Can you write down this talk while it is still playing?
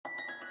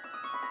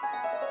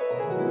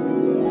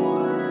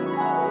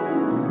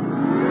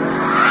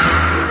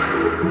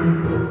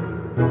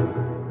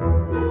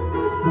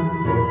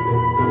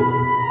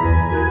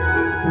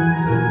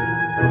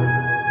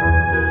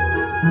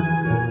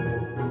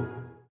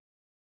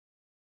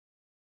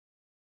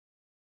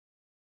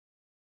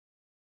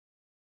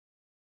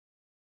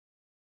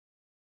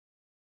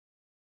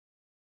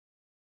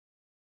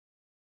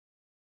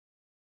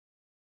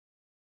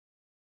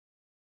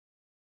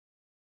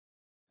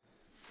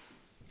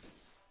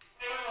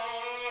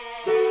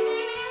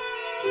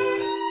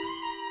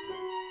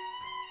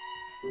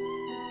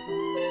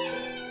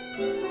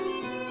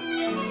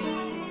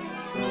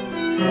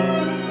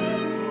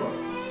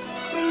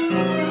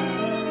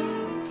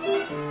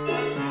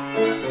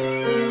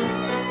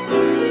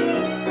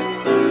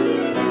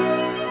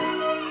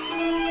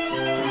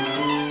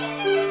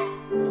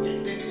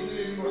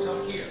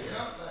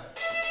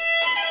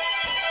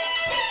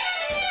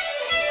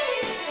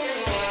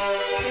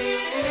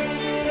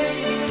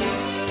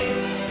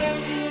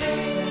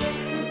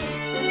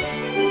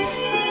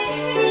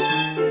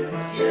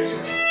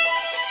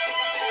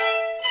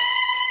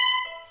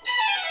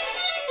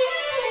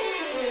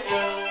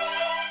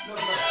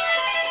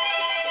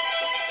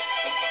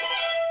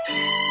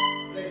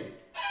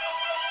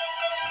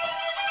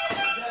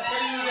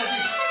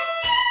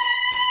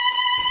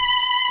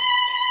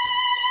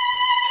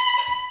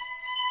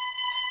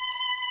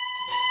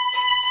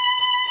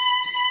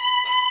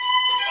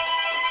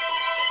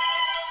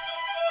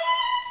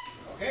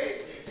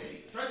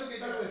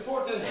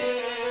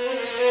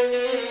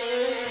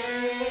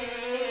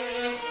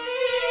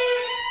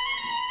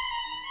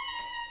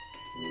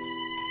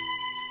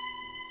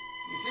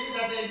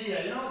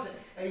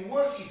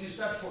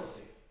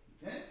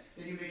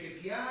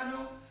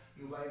piano,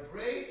 you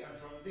vibrate, and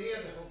from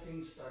there the whole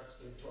thing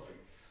starts dropping.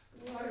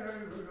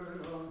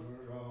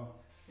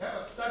 Yeah,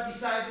 but start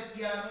decided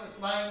piano,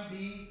 flying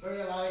beat,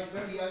 very alive,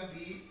 very young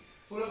beat,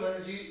 full of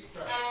energy.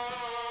 Try.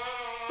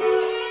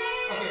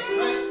 Okay,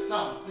 try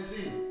sound. Let's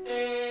see.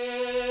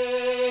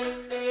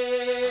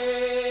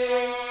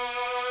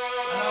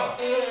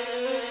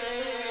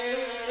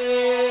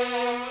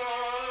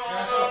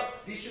 Yeah, so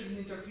this shouldn't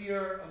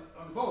interfere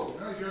on both. You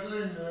know, if you're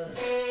doing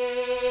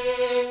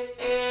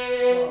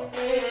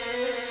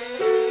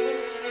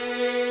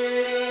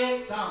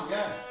sound,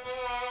 yeah.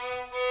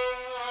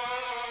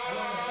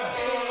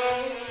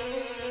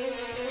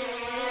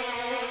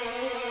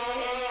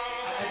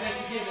 I'd like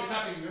to hear the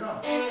tapping, you know.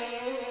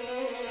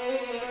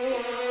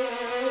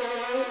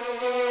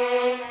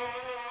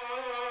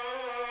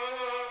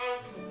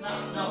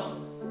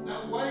 Now,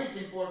 why is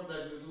it important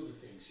that you do the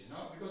things, you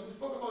know? Because we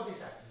spoke about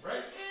these accents,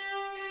 right?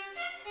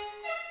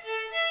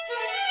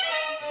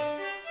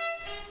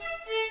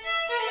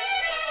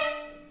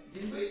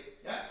 Didn't we?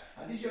 Yeah?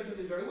 And this you're doing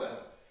it very well.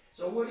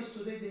 So what is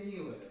today the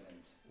new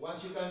element?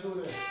 Once you can do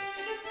the...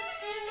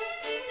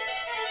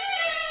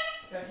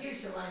 That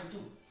here's a line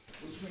too,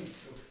 which means,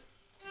 look.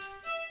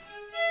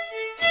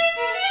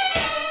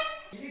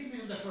 A little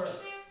bit on the first,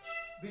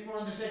 a bit more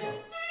on the second,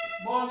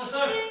 more on the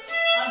third,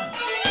 and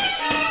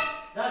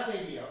that's the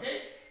idea, okay?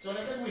 So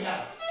like that we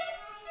have,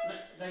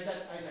 like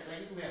that, Isaac, like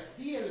that we have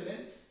the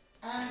elements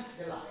and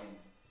the line,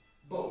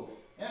 both,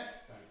 yeah?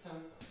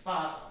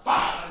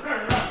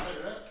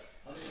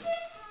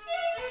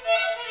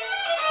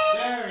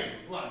 Very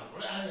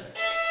wonderful, and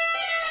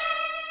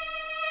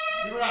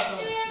vibrato.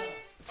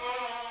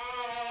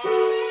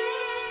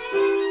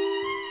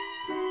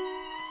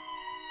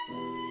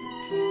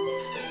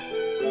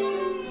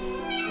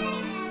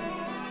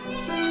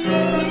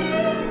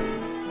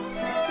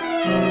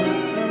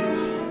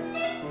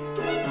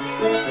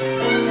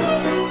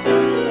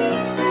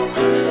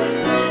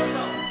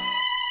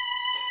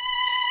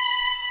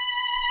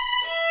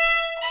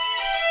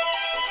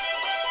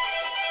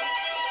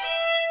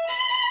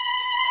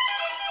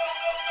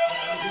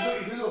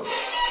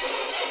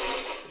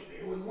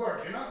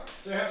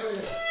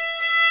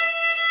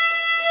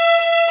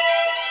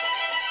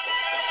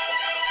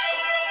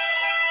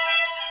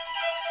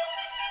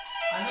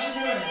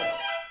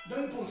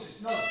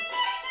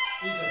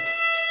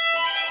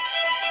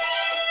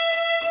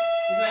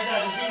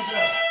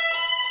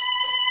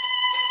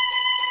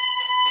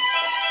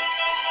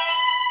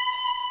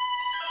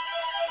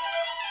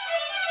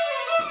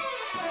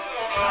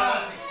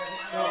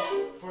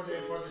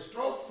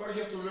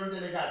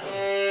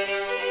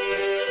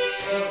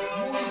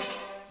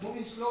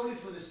 Slowly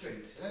through the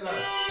strings. Not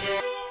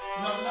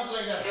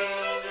like that.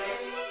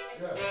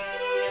 Yeah.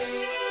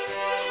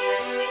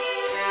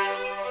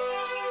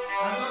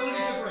 And don't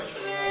release the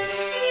pressure.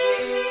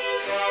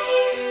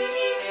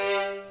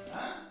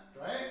 Huh?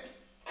 Try it.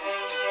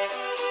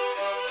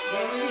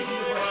 You're releasing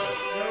the pressure.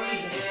 You're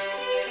releasing it.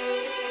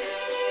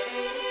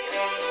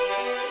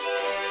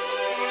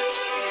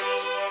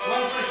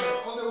 One pressure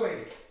all the way.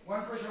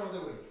 One pressure all the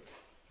way.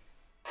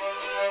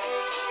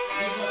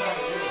 This is not right.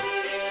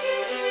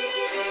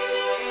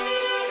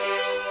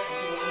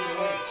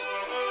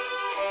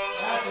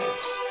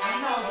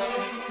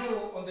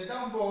 On the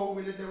down bow,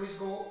 we let the wrist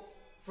go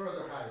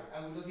further high,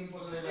 and we do the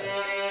impulse like that.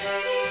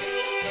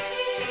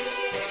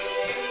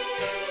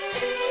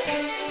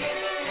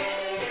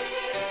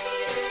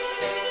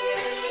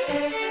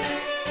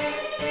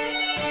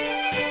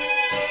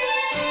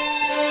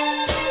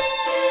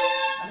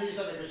 And then you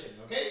start the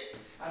crescendo, okay?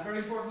 And very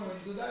important when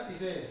you do that is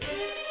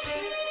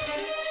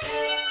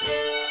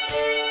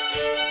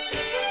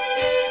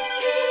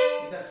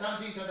that some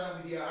things are done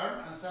with the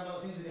arm and some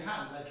other things with the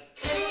hand, like.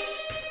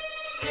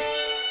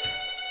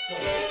 You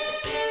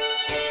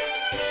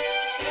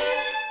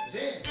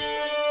see?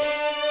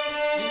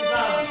 This is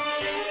sound.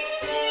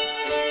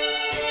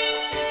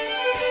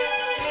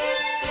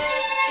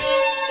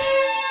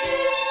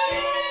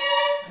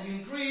 And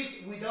increase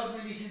without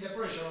releasing the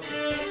pressure also.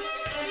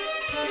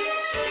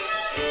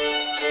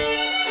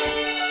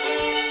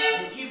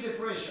 You keep the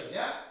pressure,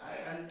 yeah?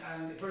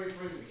 And very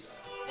freely.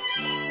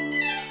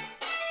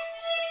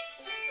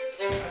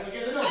 And you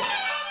get the note.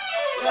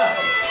 Yeah.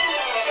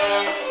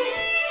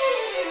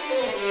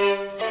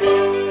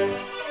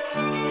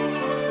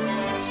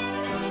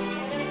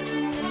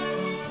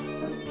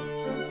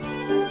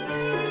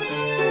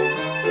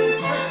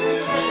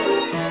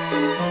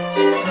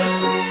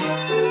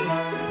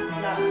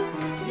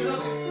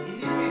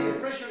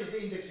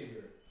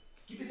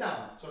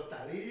 Down. So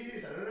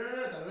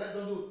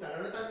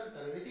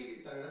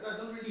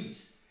don't release.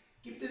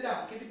 Keep it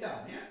down,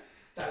 yeah?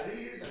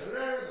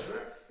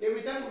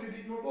 Every time will be a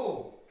bit more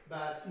bold,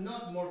 but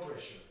not more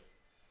pressure.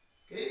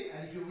 Okay? And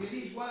if you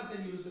release once,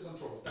 then you lose the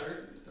control. And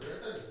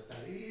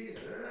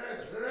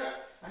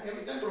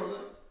every time,